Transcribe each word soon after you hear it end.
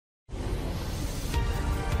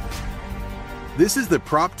This is the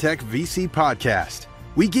PropTech VC Podcast.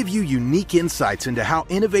 We give you unique insights into how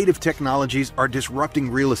innovative technologies are disrupting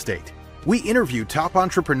real estate. We interview top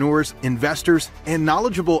entrepreneurs, investors, and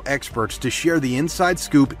knowledgeable experts to share the inside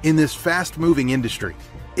scoop in this fast-moving industry.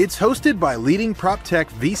 It's hosted by leading PropTech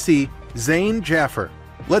VC, Zain Jaffer.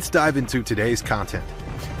 Let's dive into today's content.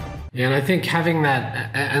 Yeah, and I think having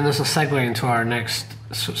that, and this will segue into our next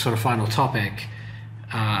sort of final topic,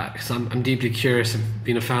 because I'm deeply curious. I've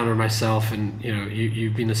been a founder myself, and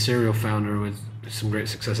you've been a serial founder with some great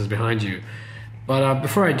successes behind you. But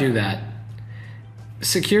before I do that,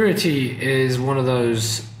 security is one of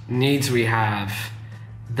those needs we have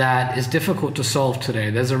that is difficult to solve today.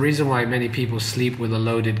 There's a reason why many people sleep with a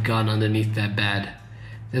loaded gun underneath their bed.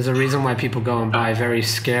 There's a reason why people go and buy very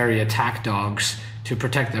scary attack dogs to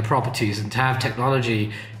protect their properties, and to have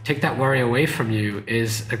technology take that worry away from you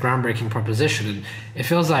is a groundbreaking proposition. And it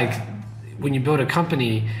feels like when you build a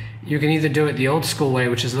company, you can either do it the old school way,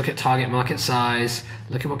 which is look at target market size,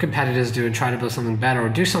 look at what competitors do and try to build something better, or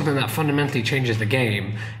do something that fundamentally changes the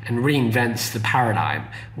game and reinvents the paradigm,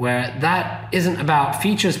 where that isn't about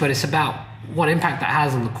features, but it's about what impact that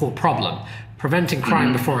has on the core problem, preventing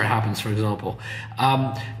crime before it happens, for example.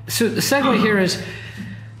 So the segue here is,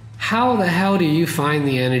 how the hell do you find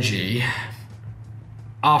the energy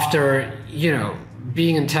after,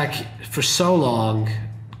 being in tech for so long,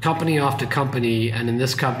 company after company, and in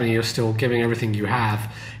this company you're still giving everything you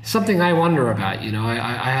have? Something I wonder about.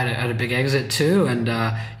 I had a big exit too, and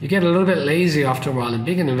you get a little bit lazy after a while, and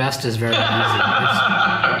being an investor is very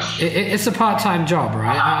easy. It's a part-time job,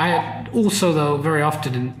 right? I also, though, very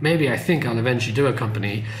often, and maybe I think I'll eventually do a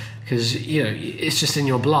company, because it's just in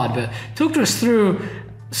your blood. But talk to us through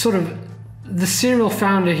sort of the serial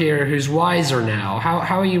founder here who's wiser now.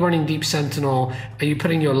 How are you running Deep Sentinel? Are you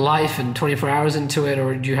putting your life and 24 hours into it,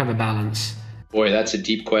 or do you have a balance? Boy, that's a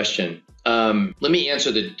deep question. Let me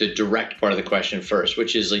answer the direct part of the question first,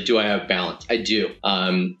 which is do I have balance? I do.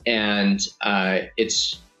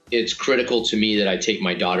 It's critical to me that I take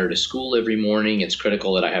my daughter to school every morning. It's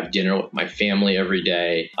critical that I have dinner with my family every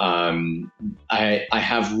day. I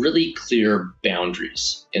have really clear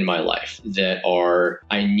boundaries in my life that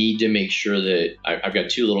I need to make sure that I've got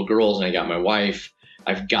two little girls and I got my wife.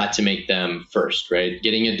 I've got to make them first, right?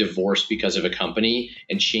 Getting a divorce because of a company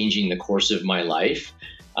and changing the course of my life,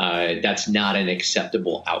 that's not an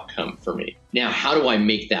acceptable outcome for me. Now, how do I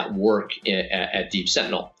make that work at Deep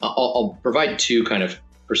Sentinel? I'll provide two kind of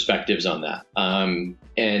perspectives on that.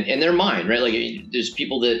 And they're mine, right? There's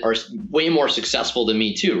people that are way more successful than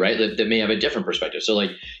me too, right? That may have a different perspective. So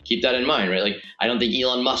keep that in mind, right? I don't think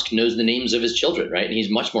Elon Musk knows the names of his children, right? And he's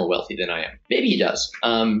much more wealthy than I am. Maybe he does.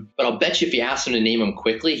 But I'll bet you if you asked him to name them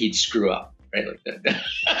quickly, he'd screw up, right?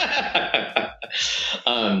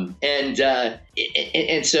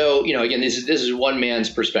 And so, again, this is one man's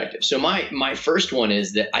perspective. So my first one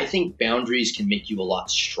is that I think boundaries can make you a lot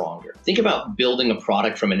stronger. Think about building a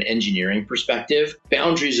product from an engineering perspective.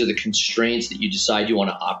 Boundaries are the constraints that you decide you want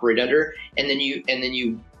to operate under, and then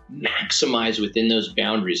you maximize within those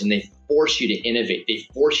boundaries, and they force you to innovate. They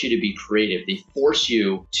force you to be creative. They force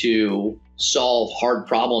you to solve hard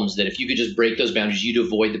problems that if you could just break those boundaries, you'd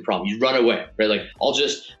avoid the problem. You'd run away, right? I'll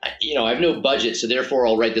just, I have no budget, so therefore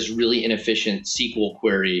I'll write this really inefficient SQL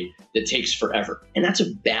query that takes forever. And that's a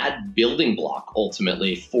bad building block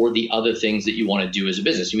ultimately for the other things that you want to do as a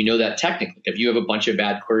business. And we know that technically, if you have a bunch of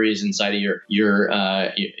bad queries inside of your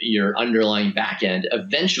underlying backend,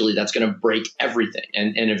 eventually that's going to break everything.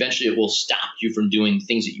 And eventually it will stop you from doing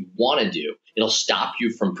things that you want to do. It'll stop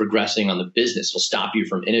you from progressing on the business. It'll stop you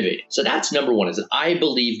from innovating. So that's number one, is that I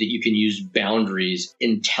believe that you can use boundaries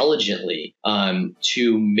intelligently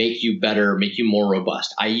to make you better, make you more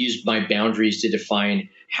robust. I use my boundaries to define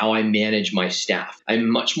how I manage my staff. I'm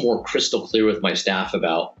much more crystal clear with my staff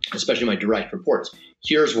about, especially my direct reports.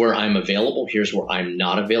 Here's where I'm available. Here's where I'm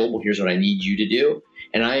not available. Here's what I need you to do.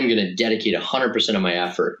 And I am going to dedicate 100% of my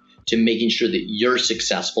effort to making sure that you're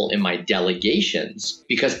successful in my delegations,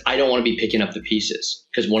 because I don't want to be picking up the pieces.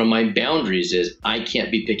 Because one of my boundaries is I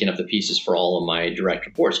can't be picking up the pieces for all of my direct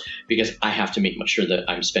reports, because I have to make sure that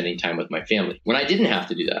I'm spending time with my family. When I didn't have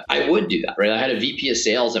to do that, I would do that, right? I had a VP of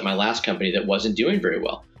sales at my last company that wasn't doing very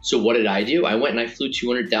well. So what did I do? I went and I flew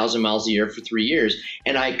 200,000 miles a year for 3 years,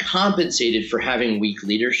 and I compensated for having weak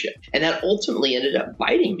leadership. And that ultimately ended up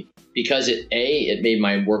biting me, because it made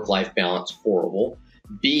my work-life balance horrible.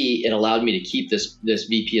 B, it allowed me to keep this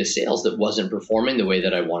VP of sales that wasn't performing the way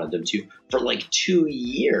that I wanted them to for 2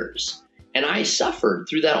 years. And I suffered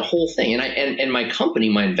through that whole thing. And my company,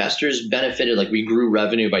 my investors benefited. Like, we grew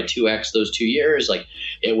revenue by 2x those 2 years. Like,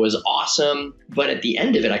 it was awesome. But at the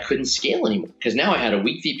end of it, I couldn't scale anymore because now I had a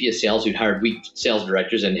weak VP of sales who'd hired weak sales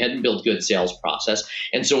directors and hadn't built good sales process.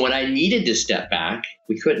 And so when I needed to step back,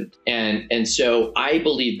 we couldn't. And so I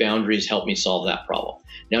believe boundaries helped me solve that problem.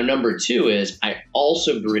 Now, number two is I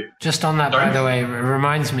also... Just on that, by the way, it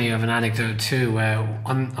reminds me of an anecdote too, where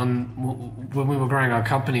when we were growing our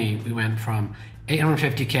company, we went from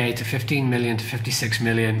 850K to 15 million to 56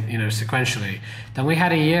 million, sequentially. Then we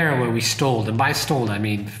had a year where we stalled. And by stalled, I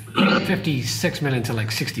mean 56 million to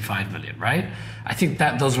like 65 million, right? I think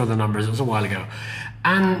that those were the numbers. It was a while ago.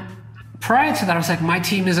 And prior to that, I was like, my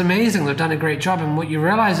team is amazing. They've done a great job. And what you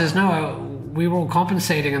realize is, no, we were all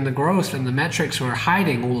compensating in the growth and the metrics were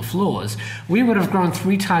hiding all the flaws. We would have grown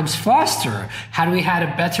 3 times faster had we had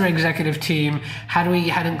a better executive team, had we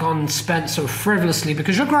hadn't gone and spent so frivolously,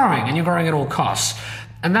 because you're growing and you're growing at all costs.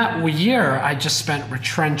 And that year I just spent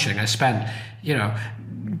retrenching. I spent,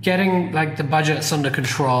 getting like the budgets under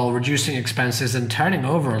control, reducing expenses, and turning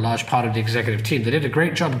over a large part of the executive team. They did a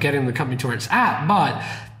great job getting the company to where it's at, but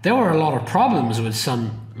there were a lot of problems with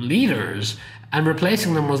some leaders, and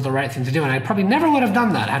replacing them was the right thing to do. And I probably never would have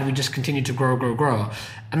done that had we just continued to grow.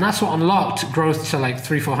 And that's what unlocked growth to like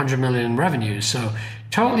 300-400 million in revenues. So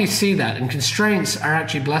totally see that. And constraints are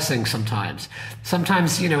actually blessings sometimes.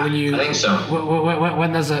 Sometimes, when you... I think so.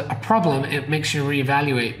 When there's a problem, it makes you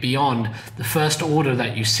reevaluate beyond the first order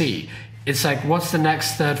that you see. It's like, what's the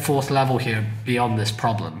next, third, fourth level here beyond this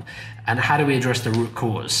problem? And how do we address the root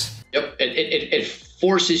cause? Yep. It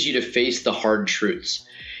forces you to face the hard truths.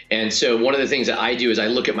 And so one of the things that I do is I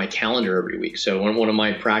look at my calendar every week. So one of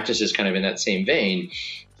my practices kind of in that same vein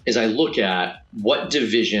is I look at what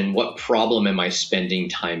division, what problem am I spending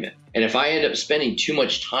time in? And if I end up spending too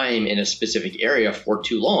much time in a specific area for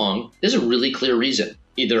too long, there's a really clear reason.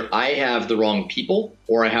 Either I have the wrong people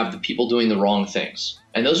or I have the people doing the wrong things.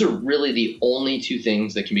 And those are really the only 2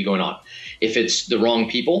 things that can be going on. If it's the wrong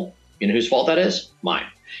people, you know whose fault that is? Mine.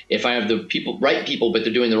 If I have the right people, but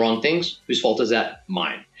they're doing the wrong things, whose fault is that?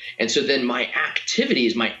 Mine. And so then my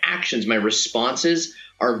activities, my actions, my responses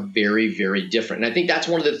are very, very different. And I think that's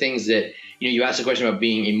one of the things that, you asked the question about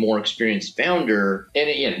being a more experienced founder. And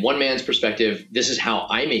again, one man's perspective, this is how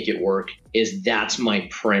I make it work, is that's my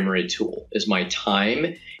primary tool, is my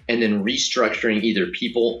time, and then restructuring either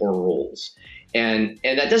people or roles. And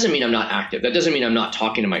that doesn't mean I'm not active. That doesn't mean I'm not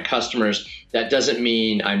talking to my customers. That doesn't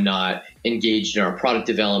mean I'm not engaged in our product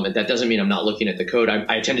development. That doesn't mean I'm not looking at the code.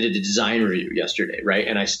 I attended a design review yesterday, right?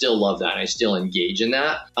 And I still love that. I still engage in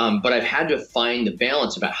that. But I've had to find the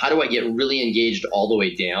balance about how do I get really engaged all the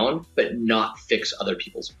way down, but not fix other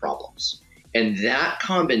people's problems. And that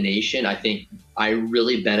combination, I think I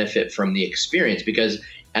really benefit from the experience, because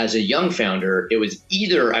as a young founder, it was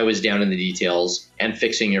either I was down in the details and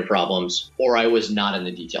fixing your problems, or I was not in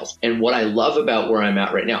the details. And what I love about where I'm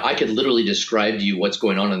at right now, I could literally describe to you what's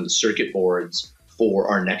going on the circuit boards for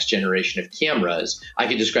our next generation of cameras. I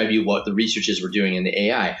could describe to you what the researchers we're doing in the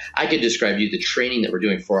AI. I could describe to you the training that we're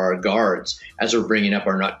doing for our guards as we're bringing up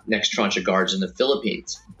our next tranche of guards in the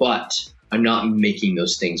Philippines. But I'm not making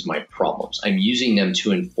those things my problems. I'm using them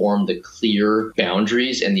to inform the clear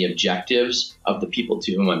boundaries and the objectives of the people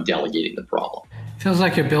to whom I'm delegating the problem. Feels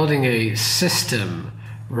like you're building a system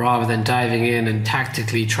rather than diving in and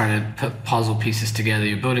tactically trying to put puzzle pieces together.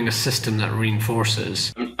 You're building a system that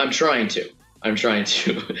reinforces. I'm trying to.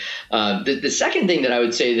 The second thing that I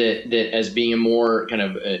would say that as being a more kind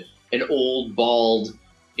of an old, bald,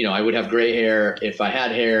 I would have gray hair if I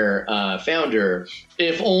had hair, founder,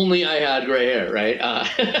 if only I had gray hair, right?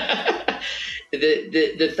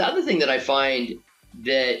 The other thing that I find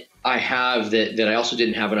that I have that I also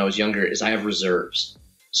didn't have when I was younger is I have reserves.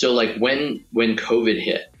 So like when COVID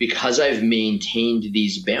hit, because I've maintained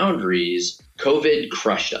these boundaries, COVID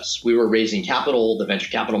crushed us. We were raising capital, the venture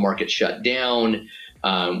capital market shut down.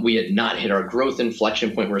 We had not hit our growth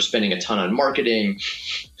inflection point. We were spending a ton on marketing.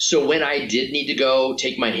 So when I did need to go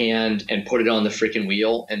take my hand and put it on the freaking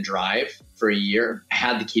wheel and drive for a year, I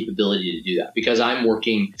had the capability to do that because I'm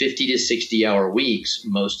working 50 to 60 hour weeks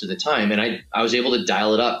most of the time. And I was able to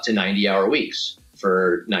dial it up to 90 hour weeks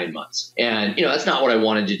for 9 months. And, that's not what I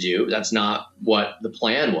wanted to do. That's not what the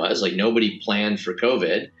plan was. Like nobody planned for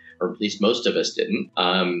COVID. Or at least most of us didn't.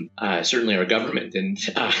 Certainly our government didn't,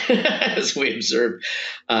 as we observed,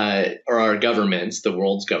 or our governments, the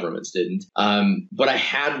world's governments didn't. But I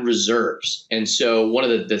had reserves. And so one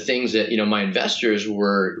of the things that, my investors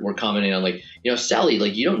were commenting on, like, Sally,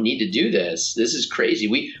 like, you don't need to do this. This is crazy.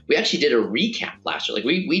 We actually did a recap last year. Like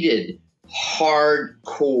we did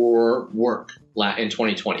hardcore work in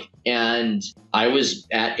 2020. And I was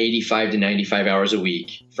at 85 to 95 hours a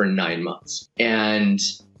week for 9 months. And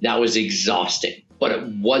that was exhausting, but it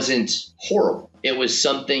wasn't horrible. It was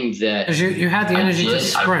something that... You had the energy to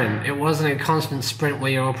sprint. It wasn't a constant sprint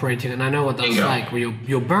where you're operating. And I know what that's like, where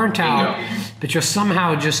you're burnt out, but you're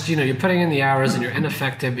somehow just, you're putting in the hours and you're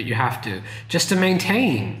ineffective, but you have to. Just to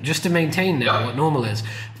maintain now what normal is.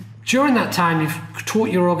 During that time, you've taught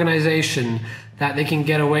your organization that they can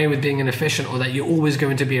get away with being inefficient, or that you're always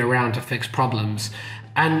going to be around to fix problems.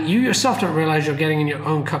 And you yourself don't realize you're getting in your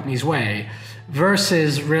own company's way,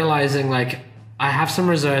 versus realizing like, I have some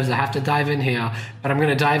reserves, I have to dive in here, but I'm going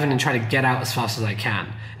to dive in and try to get out as fast as I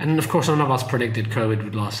can. And of course, none of us predicted COVID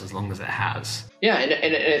would last as long as it has. Yeah,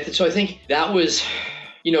 and so I think that was...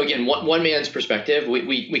 again, one man's perspective,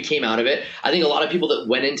 we came out of it. I think a lot of people that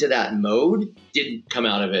went into that mode didn't come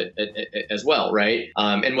out of it as well, right?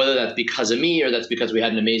 And whether that's because of me, or that's because we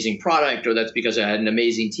had an amazing product, or that's because I had an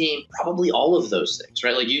amazing team, probably all of those things,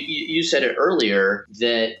 right? Like you said it earlier,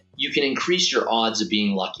 that you can increase your odds of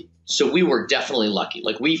being lucky. So we were definitely lucky.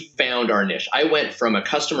 Like, we found our niche. I went from a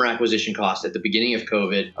customer acquisition cost at the beginning of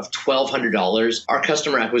COVID of $1,200. Our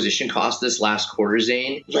customer acquisition cost this last quarter,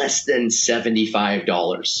 Zain, less than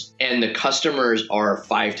 $75. And the customers are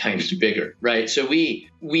 5 times bigger, right? So we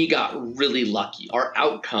got really lucky. Our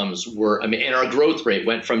outcomes were, and our growth rate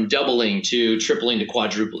went from doubling to tripling to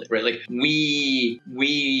quadrupling, right? Like, we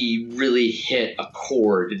really hit a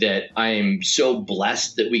chord that I am so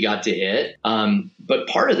blessed that we got to hit. But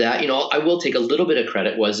part of that, I will take a little bit of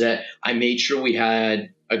credit, was that I made sure we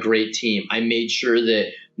had a great team. I made sure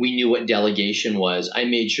that we knew what delegation was. I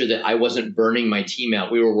made sure that I wasn't burning my team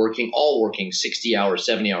out. We were all working 60 hour,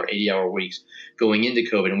 70 hour, 80 hour weeks going into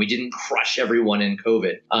COVID, and we didn't crush everyone in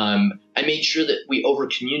COVID. I made sure that we over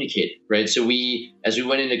communicated, right? So as we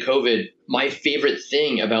went into COVID, my favorite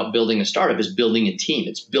thing about building a startup is building a team.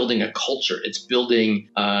 It's building a culture. It's building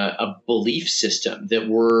a belief system that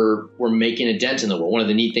we're making a dent in the world. One of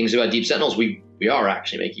the neat things about Deep Sentinels, we are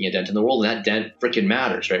actually making a dent in the world, and that dent freaking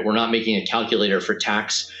matters, right? We're not making a calculator for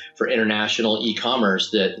tax for international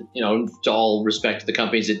e-commerce that, to all respect to the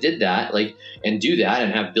companies that did that, and do that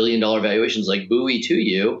and have billion-dollar valuations, like buoy to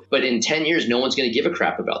you. But in 10 years, no one's going to give a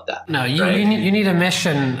crap about that. No, you need a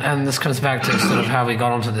mission, and this comes back to sort of how we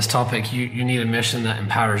got onto this topic. You need a mission that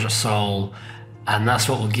empowers your soul, and that's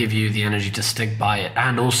what will give you the energy to stick by it,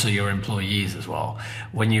 and also your employees as well.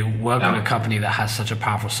 When you work in a company that has such a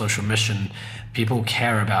powerful social mission, people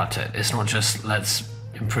care about it. It's not just let's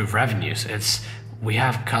improve revenues. It's we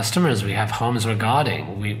have customers, we have homes we're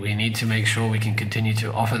guarding. We need to make sure we can continue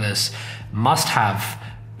to offer this must-have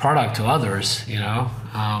product to others,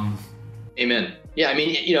 Amen. Yeah,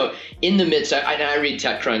 in the midst, I read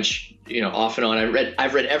TechCrunch, off and on.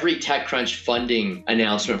 I've read every TechCrunch funding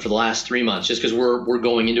announcement for the last 3 months, just because we're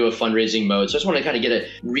going into a fundraising mode. So I just want to kind of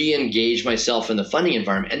re-engage myself in the funding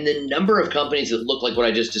environment. And the number of companies that look like what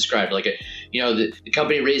I just described, like the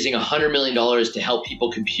company raising $100 million to help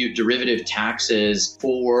people compute derivative taxes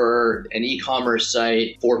for an e-commerce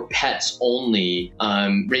site for pets only,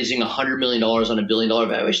 raising $100 million on $1 billion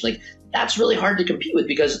valuation, that's really hard to compete with,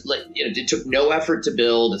 because it took no effort to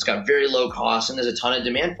build. It's got very low cost, and there's a ton of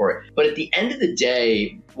demand for it. But at the end of the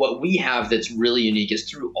day, what we have that's really unique is,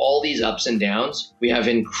 through all these ups and downs, we have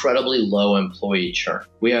incredibly low employee churn.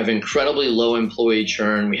 We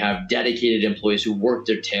have dedicated employees who work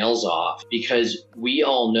their tails off, because we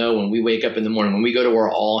all know when we wake up in the morning, when we go to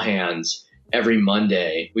our all hands every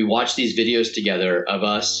Monday, we watch these videos together of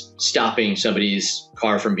us stopping somebody's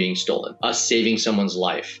car from being stolen, us saving someone's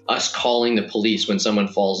life, us calling the police when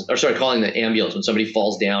someone calling the ambulance when somebody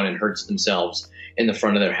falls down and hurts themselves in the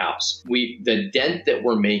front of their house. The dent that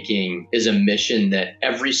we're making is a mission that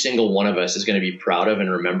every single one of us is going to be proud of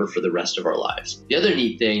and remember for the rest of our lives. The other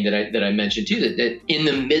neat thing that I mentioned too, that in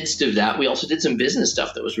the midst of that, we also did some business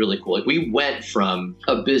stuff that was really cool. We went from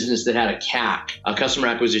a business that had a CAC, a customer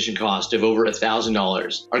acquisition cost of over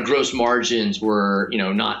 $1,000. Our gross margins were,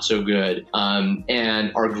 not so good.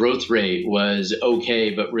 And our growth rate was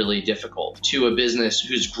okay, but really difficult, to a business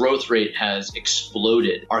whose growth rate has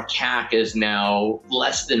exploded. Our CAC is now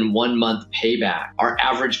less than 1 month payback. Our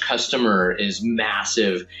average customer is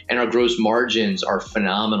massive, and our gross margins are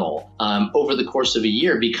phenomenal over the course of a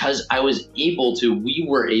year, because we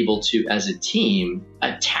were able to, as a team,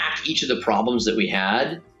 attack each of the problems that we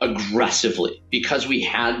had aggressively because we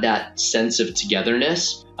had that sense of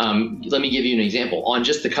togetherness. Let me give you an example. On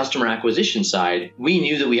just the customer acquisition side, we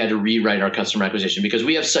knew that we had to rewrite our customer acquisition because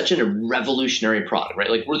we have such a revolutionary product, right?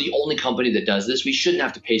 Like we're the only company that does this. We shouldn't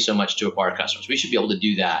have to pay so much to acquire customers. We should be able to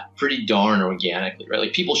do that pretty darn organically, right?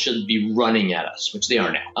 Like people should be running at us, which they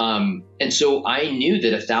are now. And so I knew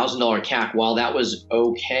that $1,000 CAC, while that was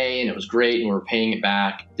okay and it was great and we were paying it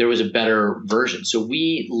back, there was a better version. So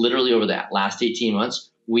we literally over that last 18 months,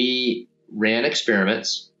 we ran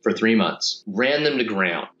experiments for 3 months, ran them to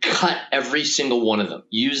ground, cut every single one of them,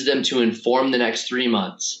 used them to inform the next 3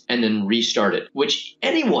 months, and then restarted, which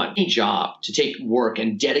any job to take work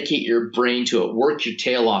and dedicate your brain to it, work your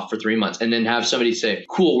tail off for 3 months, and then have somebody say,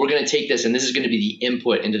 cool, we're going to take this and this is going to be the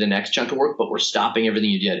input into the next chunk of work, but we're stopping everything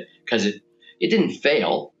you did because it didn't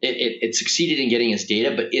fail. It succeeded in getting us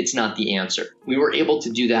data, but it's not the answer. We were able to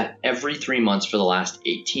do that every 3 months for the last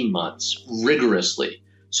 18 months rigorously,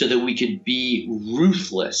 so that we could be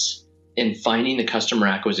ruthless in finding the customer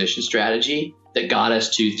acquisition strategy that got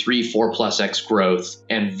us to 3-4+X growth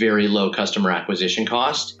and very low customer acquisition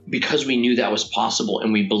cost because we knew that was possible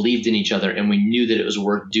and we believed in each other and we knew that it was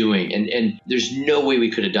worth doing. And there's no way we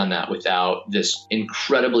could have done that without this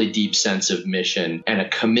incredibly deep sense of mission and a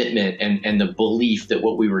commitment and the belief that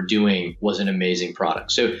what we were doing was an amazing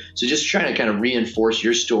product. So just trying to kind of reinforce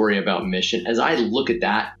your story about mission, as I look at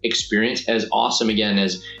that experience, as awesome again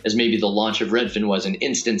as maybe the launch of Redfin was an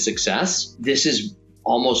instant success, this is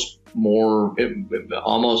almost, I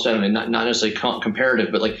don't know, not necessarily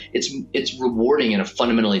comparative, but like it's rewarding in a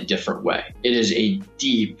fundamentally different way. It is a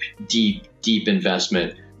deep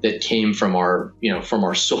investment that came from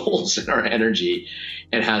our souls and our energy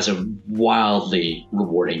and has a wildly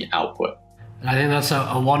rewarding output. I think that's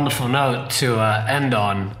a wonderful note to end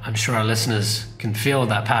on. I'm sure our listeners can feel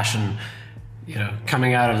that passion,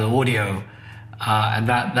 coming out of the audio. And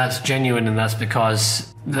that's genuine, and that's because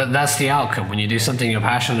that's the outcome. When you do something you're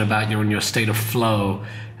passionate about, you're in your state of flow,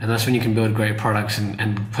 and that's when you can build great products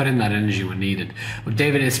and put in that energy when needed. Well,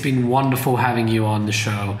 David, it's been wonderful having you on the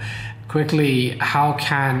show. Quickly, how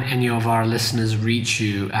can any of our listeners reach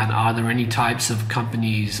you, and are there any types of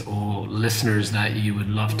companies or listeners that you would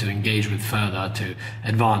love to engage with further to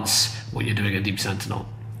advance what you're doing at Deep Sentinel?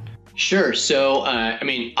 Sure. So,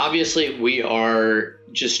 obviously we are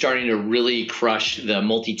just starting to really crush the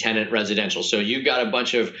multi-tenant residential. So you've got a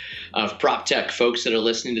bunch of prop tech folks that are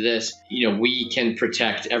listening to this. We can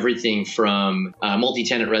protect everything from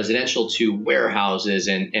multi-tenant residential to warehouses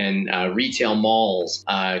and retail malls,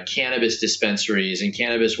 cannabis dispensaries and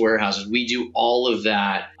cannabis warehouses. We do all of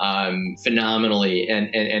that phenomenally.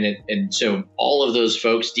 And so all of those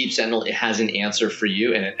folks, Deep Sentinel has an answer for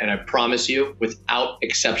you. And I promise you, without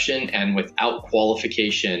exception and without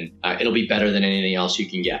qualification, it'll be better than anything else you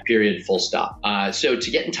can get, period, full stop. So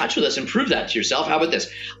to get in touch with us and prove that to yourself, how about this?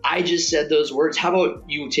 I just said those words. How about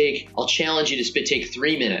I'll challenge you to take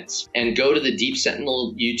 3 minutes and go to the Deep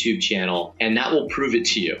Sentinel YouTube channel, and that will prove it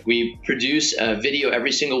to you. We produce a video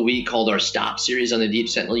every single week called our Stop series on the Deep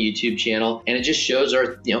Sentinel YouTube channel, and it just shows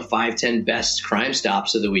our 5-10 best crime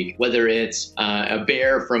stops of the week, whether it's a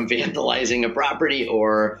bear from vandalizing a property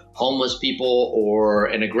or homeless people or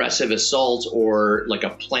an aggressive assault or like a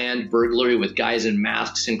planned burglary with guys in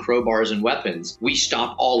masks and crowbars and weapons. We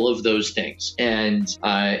stop all of those things. And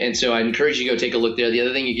so I encourage you to go take a look there. The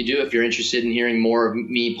other thing you can do if you're interested in hearing more of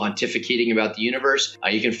me pontificating about the universe,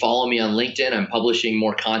 you can follow me on LinkedIn. I'm publishing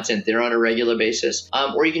more content there on a regular basis.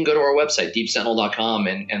 Or you can go to our website, deepsentinel.com,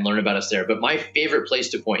 and learn about us there. But my favorite place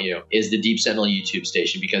to point you is the Deep Sentinel YouTube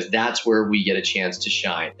station, because that's where we get a chance to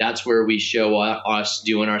shine. That's where we show us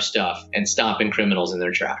doing our stuff and stopping criminals in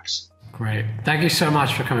their tracks. Great. Thank you so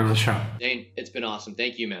much for coming on the show. Zain, it's been awesome.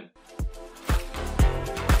 Thank you, man.